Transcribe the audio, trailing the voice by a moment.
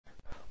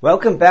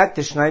Welcome back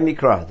to Shnai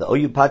Mikra, the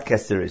OU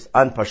podcast series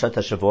on Parshat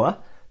HaShavua.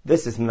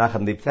 This is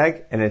Menachem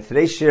Leibtag, and in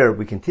today's share,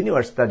 we continue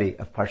our study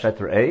of Parshat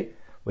Re'eh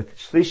with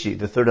Shlishi,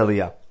 the third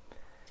Aliyah.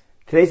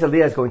 Today's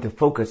Aliyah is going to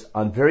focus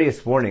on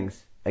various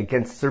warnings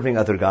against serving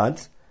other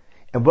gods,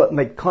 and what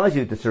might cause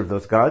you to serve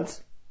those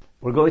gods.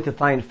 We're going to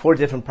find 4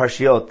 different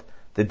parshiot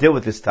that deal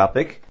with this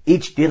topic,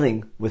 each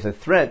dealing with a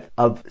threat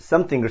of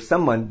something or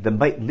someone that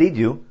might lead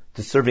you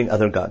to serving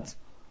other gods.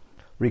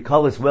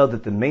 Recall as well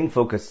that the main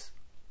focus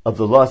of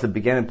the laws that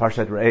began in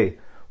Parshat Re'eh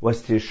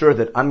was to ensure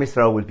that Am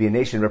Yisrael would be a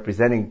nation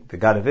representing the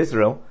God of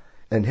Israel,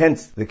 and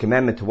hence the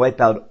commandment to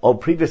wipe out all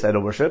previous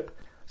idol worship.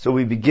 So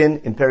we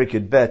begin in Perek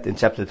Yud Bet in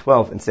chapter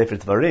 12 in Sefer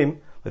Dvarim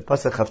with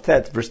Pasuk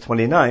Chavtet, verse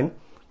 29,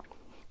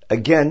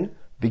 again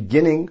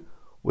beginning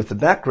with the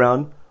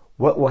background,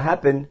 what will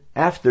happen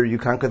after you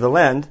conquer the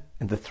land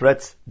and the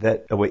threats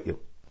that await you.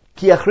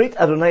 Ki achrit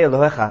Adonai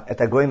Elohecha et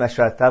hagoyim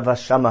asher tava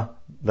shama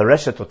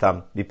l'reshet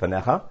otam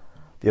mipanecha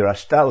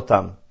v'yirashta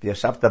otam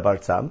v'yashavta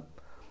b'artzam.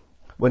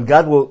 When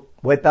God will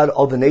wipe out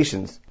all the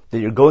nations that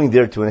you're going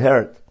there to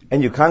inherit,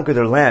 and you conquer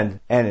their land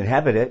and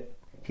inhabit it,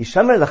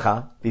 hishamer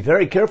lecha, be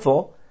very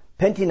careful,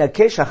 penti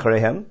nakesh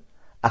achreihem,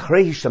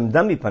 achrei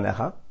hishamdam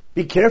mipanecha,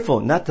 be careful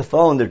not to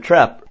fall in their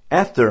trap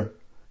after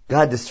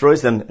God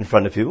destroys them in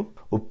front of you.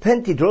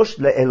 Upenti drosh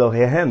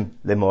le'elohehem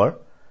lemor,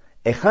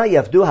 echa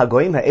yavdu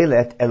hagoyim ha'ele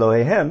et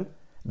elohehem,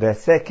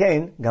 ve'aseh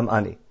kein gam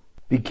ani.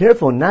 Be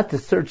careful not to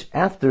search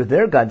after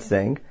their God,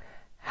 saying,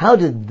 how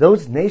did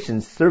those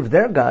nations serve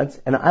their gods,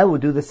 and I will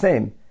do the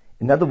same?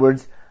 In other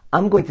words,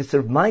 I'm going to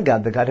serve my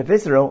God, the God of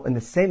Israel, in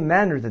the same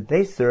manner that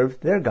they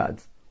served their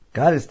gods.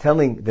 God is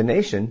telling the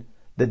nation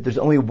that there's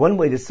only one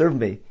way to serve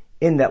me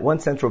in that one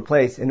central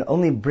place, and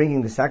only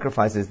bringing the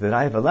sacrifices that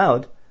I have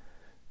allowed.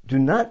 Do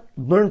not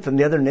learn from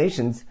the other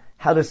nations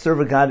how to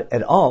serve a God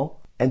at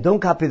all, and don't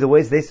copy the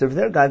ways they serve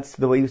their gods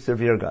to the way you serve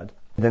your God.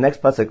 In the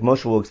next pasuk,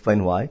 Moshe will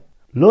explain why.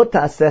 Lo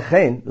ta'aseh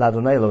chen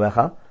la'Adonai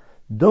Elohecha.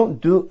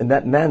 Don't do in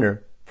that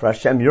manner for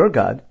Hashem your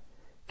God.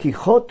 Ki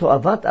chot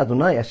to'avat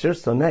Adonai asher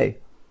sonei.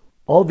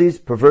 All these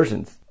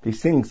perversions,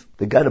 these things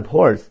the God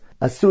abhors,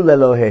 asu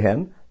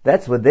le'Elohehem,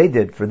 that's what they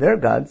did for their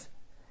gods.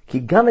 Ki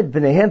gam et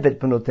b'neihem v'et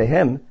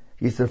benotehem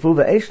yisrafu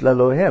v'esh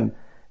le'Elohehem.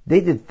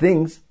 They did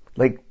things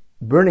like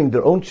burning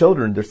their own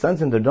children, their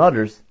sons and their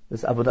daughters,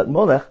 this avodat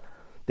molech,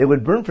 they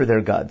would burn for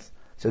their gods.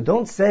 So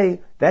don't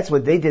say that's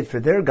what they did for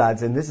their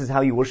gods and this is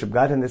how you worship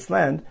God in this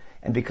land,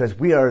 and because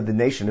we are the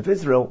nation of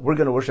Israel, we're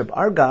going to worship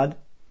our God,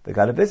 the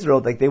God of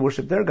Israel, like they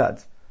worship their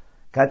gods.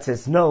 God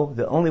says no,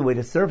 the only way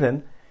to serve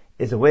Him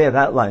is a way I've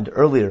outlined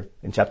earlier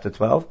in chapter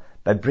 12,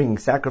 by bringing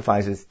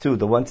sacrifices to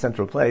the one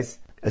central place.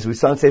 As we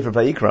saw in Sefer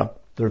Vayikra,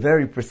 there are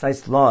very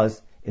precise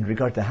laws in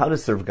regard to how to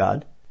serve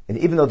God, and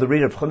even though the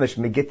reader of Chumash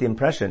may get the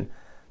impression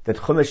that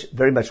Chumash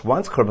very much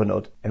wants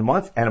korbanot and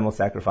wants animal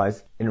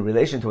sacrifice in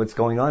relation to what's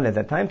going on at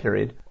that time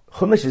period,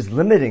 Chumash is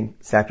limiting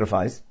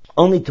sacrifice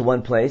only to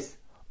one place,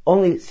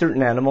 only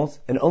certain animals,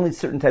 and only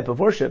certain type of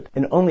worship,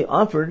 and only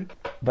offered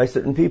by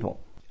certain people.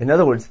 In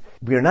other words,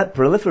 we are not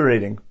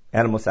proliferating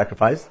animal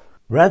sacrifice,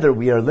 rather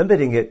we are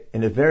limiting it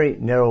in a very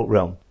narrow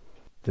realm.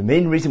 The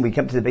main reason we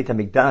come to the Beit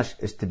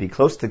HaMikdash is to be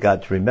close to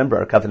God, to remember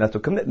our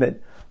covenantal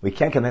commitment. We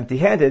can't come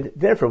empty-handed,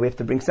 therefore we have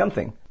to bring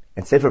something.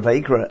 And Sefer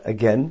Vayikra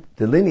again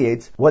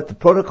delineates what the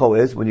protocol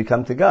is when you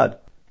come to God.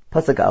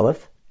 Pasuk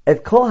Aleph,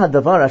 Et kol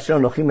hadavar asher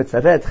anochi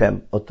metzaveh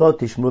etchem, oto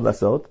tishmu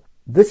lasot.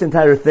 This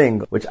entire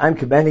thing, which I'm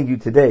commanding you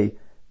today,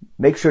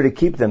 make sure to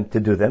keep them, to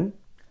do them.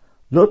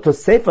 Lo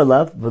tosef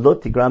alav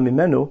v'lo tigram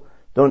mimenu.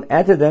 Don't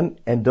add to them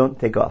and don't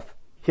take off.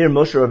 Here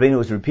Moshe Rabbeinu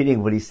was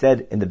repeating what he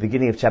said in the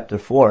beginning of chapter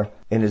 4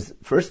 in his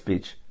first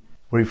speech,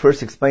 where he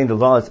first explained the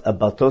laws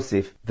about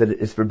Tosif, that it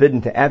is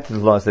forbidden to add to the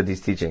laws that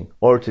he's teaching,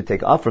 or to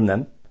take off from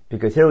them,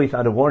 because here we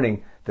found a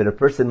warning that a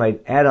person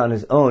might add on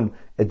his own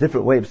a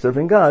different way of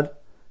serving God.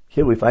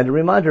 Here we find a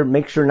reminder,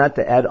 make sure not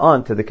to add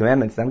on to the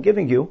commandments that I'm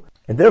giving you,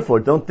 and therefore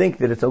don't think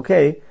that it's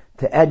okay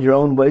to add your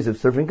own ways of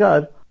serving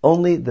God,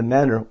 only the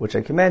manner which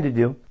I commanded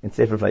you in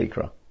Sefer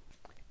Vayikra.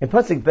 In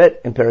Pasuk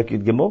Bet in Perek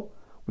Yud Gimel,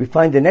 we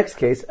find the next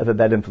case of a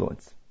bad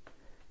influence.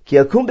 Ki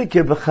yakum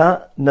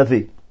b'kirbecha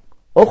navi,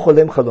 o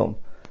cholem chalom.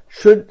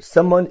 Should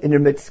someone in your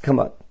midst come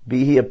up,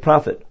 be he a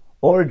prophet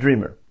or a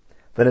dreamer,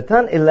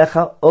 v'natan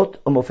elecha ot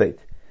o mofet,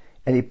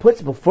 and he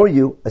puts before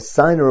you a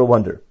sign or a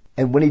wonder.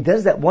 And when he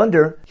does that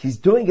wonder, he's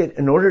doing it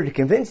in order to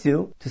convince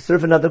you to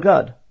serve another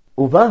God.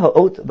 Uva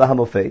ha'ot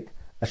v'hamofet,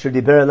 asher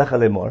diber elecha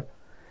lemor,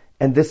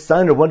 and this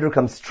sign or wonder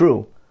comes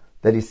true,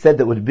 that he said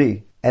that would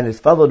be, and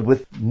is followed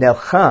with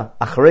Nelcha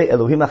achrei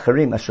Elohim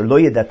acharim asher lo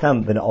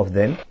yedatam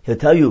v'na'ovden. He'll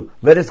tell you,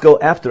 let us go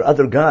after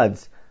other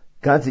gods,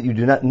 gods that you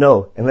do not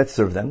know, and let's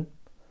serve them.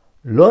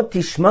 Lo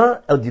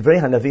tishma el divrei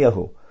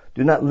hanaviyahu.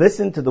 Do not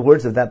listen to the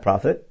words of that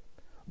prophet.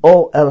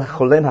 O el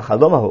cholem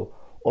hachalomahu,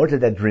 or to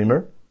that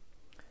dreamer.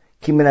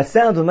 Ki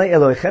menaseh Adonai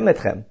Elohechem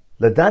etchem,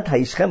 ledat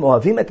ha'ishchem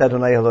ohavim et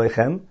Adonai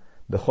Elohechem,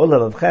 b'chol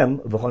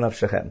lavavchem v'chol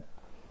nafshechem.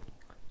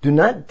 Do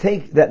not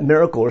take that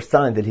miracle or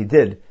sign that he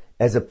did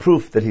as a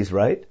proof that he's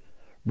right.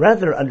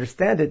 Rather,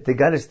 understand it that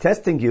God is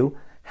testing you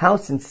how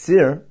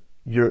sincere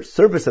your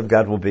service of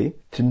God will be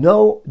to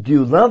know, do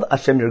you love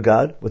Hashem your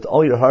God with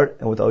all your heart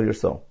and with all your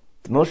soul?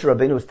 Moshe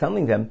Rabbeinu was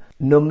telling them,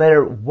 no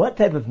matter what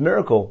type of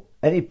miracle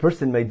any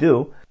person may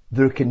do,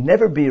 there can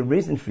never be a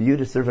reason for you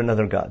to serve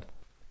another God.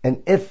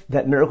 And if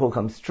that miracle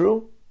comes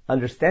true,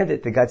 understand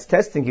it, that God's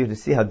testing you to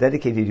see how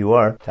dedicated you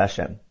are to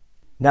Hashem.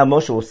 Now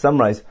Moshe will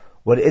summarize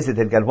what is it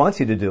that God wants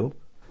you to do,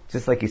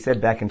 just like he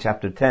said back in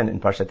chapter 10 in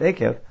Parshat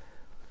Ekev,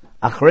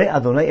 Achrei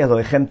Adonai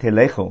Elohechem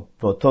telechu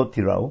v'oto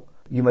tirau.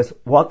 You must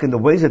walk in the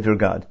ways of your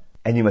God,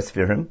 and you must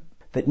fear Him.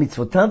 That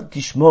mitzvotav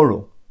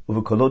tishmoru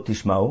u'v'kolot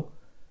tishmau.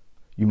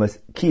 You must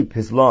keep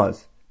His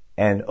laws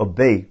and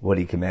obey what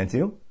He commands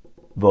you.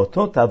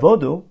 V'oto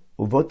tavodu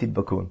u'vot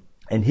tidbakun.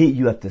 And He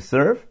you have to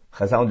serve.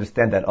 Chazal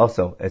understand that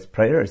also as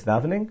prayer, as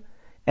davening.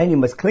 And you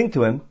must cling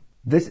to Him.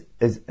 This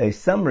is a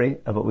summary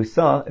of what we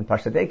saw in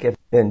Parshat Ekev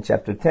in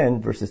chapter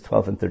 10, verses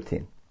 12 and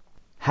 13.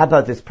 How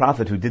about this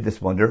prophet who did this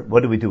wonder?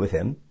 What do we do with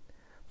him?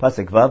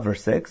 Pasuk Vav,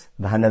 verse 6.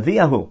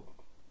 V'hanaviyahu,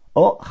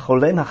 o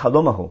cholem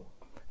hachalomahu.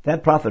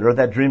 That prophet or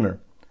that dreamer,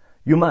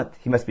 yumat,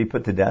 he must be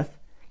put to death.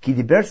 Ki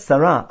diber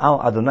sara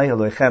al Adonai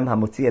Elohechem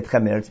hamotzi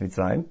etchem me'eretz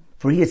Mitzrayim.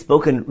 For he has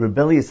spoken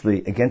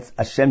rebelliously against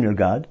Hashem your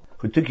God,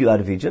 who took you out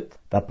of Egypt.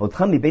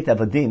 V'apotchem mibeit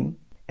avadim,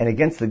 and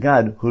against the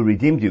God who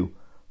redeemed you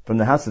from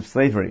the house of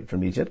slavery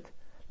from Egypt.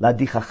 La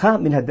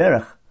dichacha min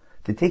haderech,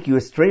 to take you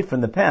astray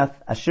from the path,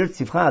 asher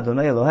tzivcha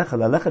Adonai Elohecha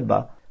lalechet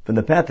ba, from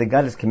the path that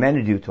God has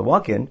commanded you to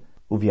walk in,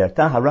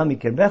 uviarta hara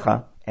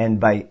mikirbecha, and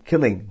by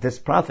killing this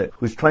prophet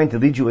who's trying to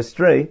lead you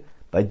astray,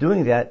 by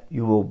doing that,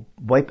 you will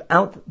wipe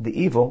out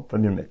the evil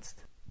from your midst.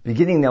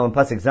 Beginning now in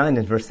Pasuk Zayin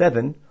in verse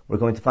 7, we're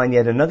going to find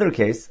yet another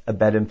case of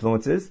bad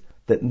influences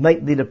that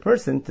might lead a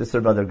person to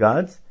serve other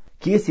gods.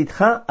 Ki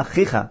yesitcha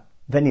achicha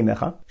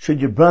venimecha, should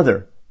your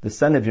brother, the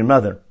son of your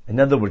mother, in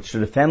other words,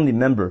 should a family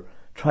member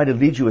try to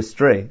lead you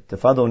astray to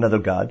follow another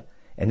god,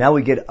 and now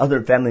we get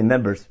other family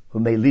members who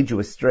may lead you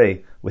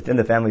astray within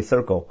the family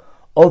circle,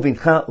 o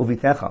vincha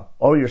uvitecha,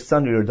 or your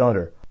son or your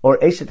daughter, or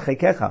eshet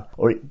chekecha,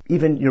 or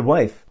even your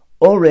wife,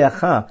 o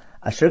reacha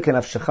asher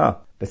kenafshecha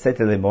b'sete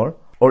lemor,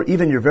 or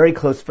even your very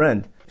close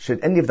friend,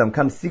 should any of them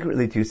come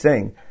secretly to you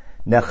saying,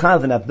 necha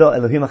v'navdo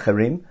Elohim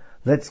acherim,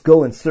 let's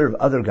go and serve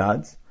other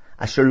gods,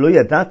 asher lo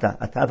yadata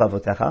atav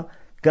avotecha,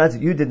 gods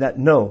you did not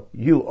know,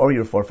 you or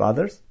your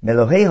forefathers.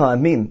 Melohei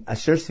ha'amim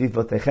asher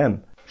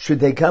svivotechem. Should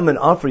they come and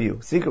offer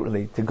you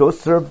secretly to go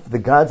serve the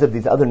gods of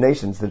these other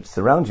nations that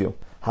surround you?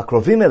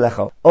 Hakrovim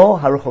elecha o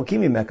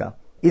haruchokim mimeka.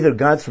 Either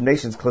gods from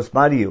nations close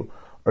by to you,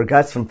 or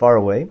gods from far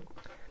away.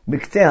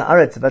 Miktzeh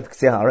haaretz vat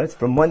ktzeh haaretz,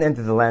 from one end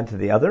of the land to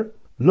the other.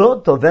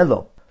 Lo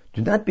tovelo.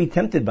 Do not be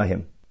tempted by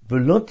him.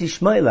 V'lo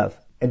tishma elav.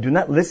 And do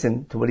not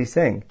listen to what he's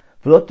saying.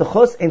 V'lo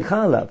tochos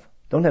eincha alav.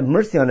 Don't have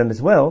mercy on him as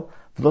well.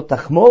 Do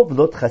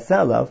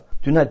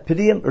not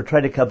pity him or try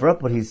to cover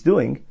up what he's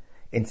doing.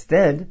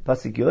 Instead,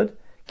 Pasuk Yud,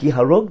 ki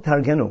harog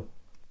targenu.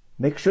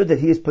 Make sure that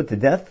he is put to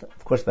death,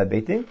 of course by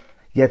baiting.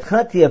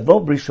 Yadcha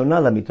tiyavo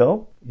brishona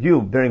lamito.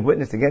 You, bearing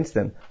witness against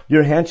him,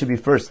 your hand should be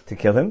first to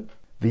kill him.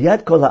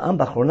 V'yad kol ha'am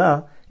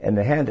b'chrona, and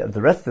the hand of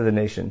the rest of the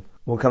nation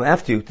will come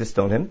after you to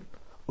stone him.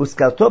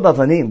 Uskalto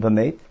bavanim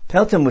v'meit.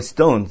 Pelt him with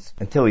stones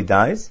until he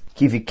dies.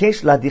 Ki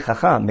vikesh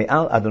ladichacha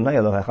me'al Adonai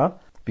Elohecha.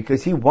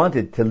 Because he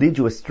wanted to lead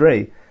you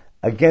astray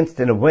against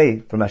and away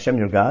from Hashem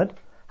your God,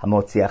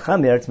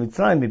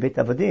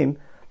 the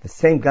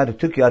same God who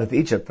took you out of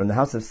Egypt from the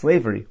house of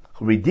slavery,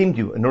 who redeemed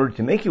you in order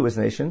to make you his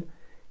nation,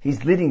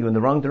 he's leading you in the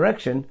wrong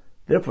direction,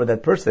 therefore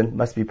that person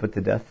must be put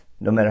to death,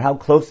 no matter how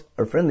close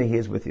or friendly he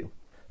is with you.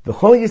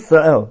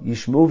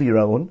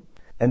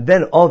 And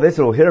then all of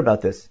Israel will hear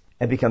about this,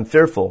 and become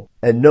fearful,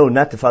 and know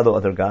not to follow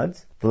other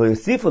gods.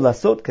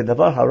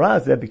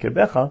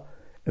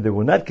 And they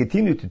will not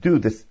continue to do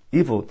this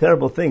evil,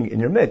 terrible thing in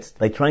your midst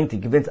by trying to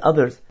convince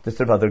others to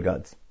serve other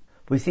gods.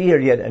 We see here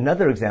yet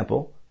another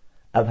example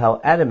of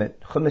how adamant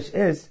Chumash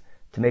is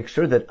to make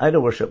sure that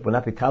idol worship will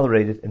not be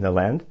tolerated in the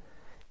land.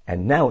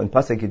 And now in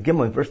Pasuk Yud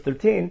Gimel in verse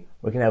 13,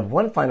 we can have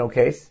one final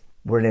case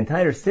where an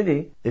entire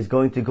city is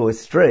going to go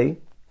astray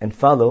and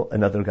follow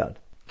another god.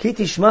 Ki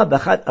tishma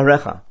b'achat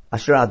arecha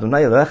asher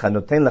Adonai Elohecha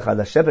noten lecha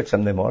lashevet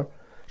sham lemor.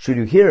 Should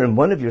you hear in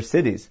one of your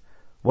cities,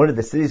 one of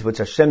the cities which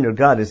Hashem your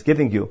God is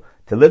giving you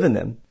to live in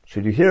them,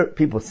 should you hear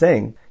people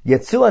saying,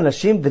 Yetzu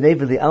anashim v'nei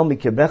v'li'al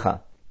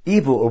mikirbecha,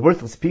 evil or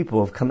worthless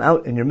people have come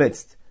out in your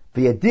midst,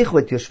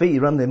 v'yadichu et yoshvei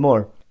iram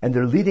lemor, and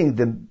they're leading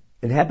the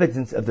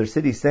inhabitants of their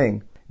city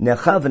saying,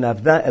 Necha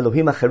v'navda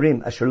Elohim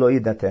acherim asher lo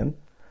yidatem,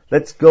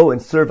 let's go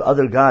and serve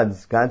other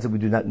gods, gods that we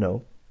do not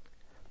know.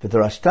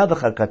 V'dorashta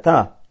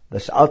v'charkata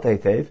v'sh'alta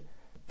hetev,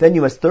 then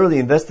you must thoroughly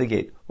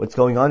investigate what's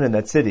going on in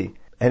that city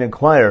and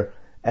inquire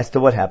as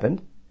to what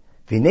happened.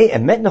 And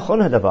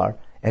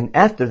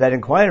after that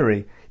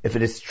inquiry, if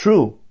it is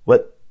true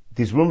what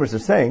these rumors are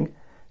saying,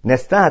 and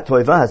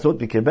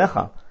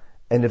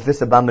if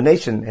this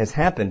abomination has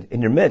happened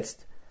in your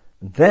midst,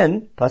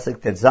 then, Pasuk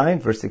Tetzayin,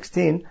 verse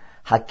 16,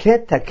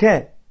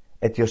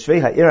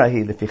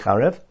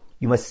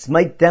 you must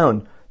smite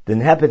down the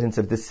inhabitants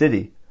of this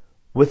city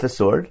with a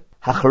sword.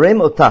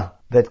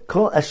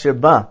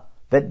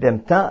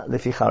 V'demta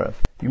lefi charav.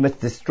 You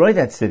must destroy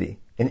that city,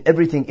 and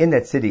everything in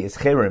that city is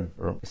cherem,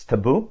 or is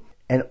taboo,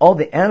 and all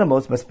the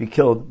animals must be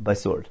killed by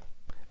sword.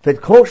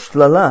 V'kol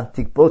shlala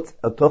tikbot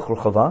al toch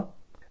rechava,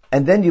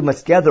 and then you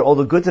must gather all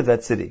the goods of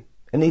that city,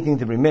 anything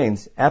that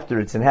remains after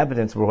its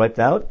inhabitants were wiped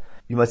out.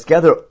 You must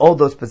gather all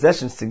those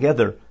possessions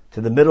together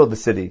to the middle of the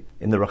city,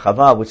 in the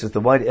rechava, which is the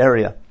wide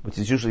area, which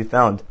is usually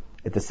found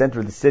at the center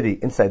of the city,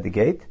 inside the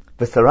gate.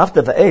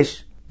 V'sarafta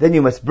va'esh, then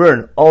you must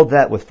burn all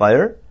that with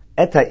fire.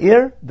 Et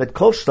ha'ir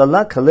v'kol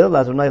shlala kalil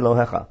l'Adonai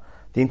Elohecha.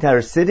 The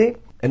entire city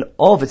and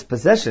all of its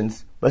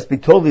possessions must be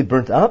totally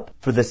burnt up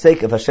for the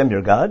sake of Hashem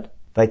your God.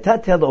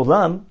 V'tatel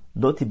olam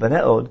lo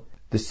tibaneh od.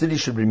 The city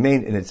should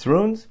remain in its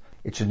ruins.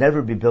 It should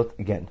never be built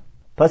again.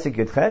 Pasuk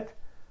Yudchet.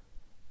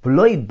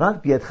 V'lo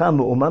yidbak biyadcha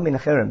me'uma min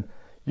hacherem.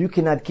 You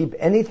cannot keep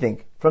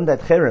anything from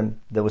that cherem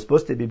that was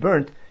supposed to be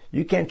burnt.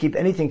 You can't keep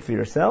anything for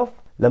yourself.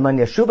 Laman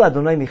yashuv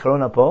Adonai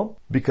micharon hapo.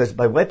 Because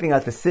by wiping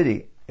out the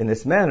city in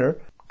this manner,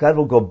 God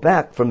will go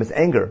back from his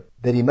anger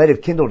that he might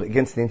have kindled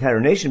against the entire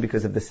nation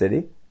because of the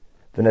city.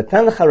 Then he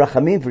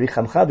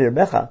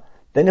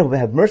will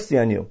have mercy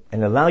on you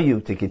and allow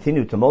you to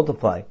continue to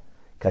multiply.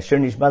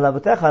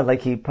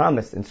 Like he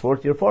promised and swore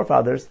to your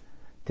forefathers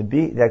to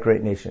be that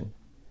great nation.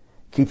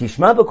 Should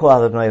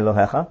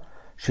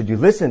you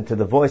listen to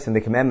the voice and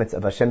the commandments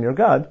of Hashem your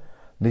God,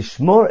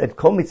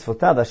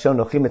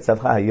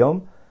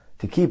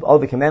 to keep all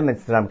the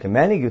commandments that I'm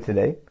commanding you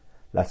today,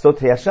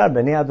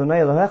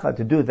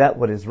 to do that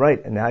what is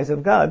right in the eyes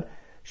of God.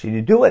 Should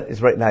you do what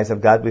is right in the eyes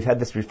of God, we've had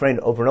this refrain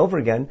over and over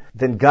again,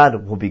 then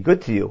God will be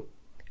good to you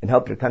and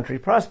help your country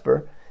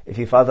prosper. If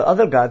you follow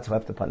other gods who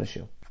have to punish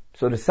you.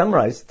 So to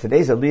summarize,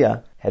 today's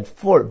Aliyah had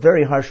 4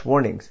 very harsh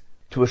warnings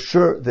to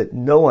assure that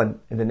no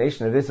one in the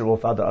nation of Israel will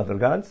follow other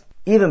gods,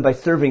 even by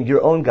serving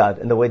your own God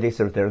in the way they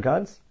serve their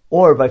gods,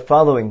 or by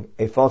following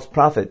a false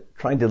prophet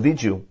trying to lead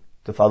you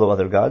to follow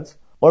other gods,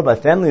 or by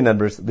family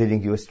members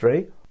leading you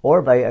astray,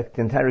 or by an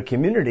entire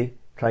community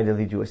trying to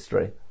lead you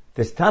astray.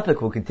 This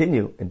topic will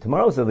continue in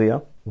tomorrow's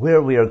Aliyah,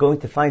 where we are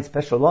going to find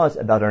special laws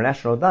about our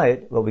national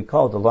diet, what we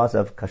call the laws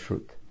of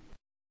kashrut.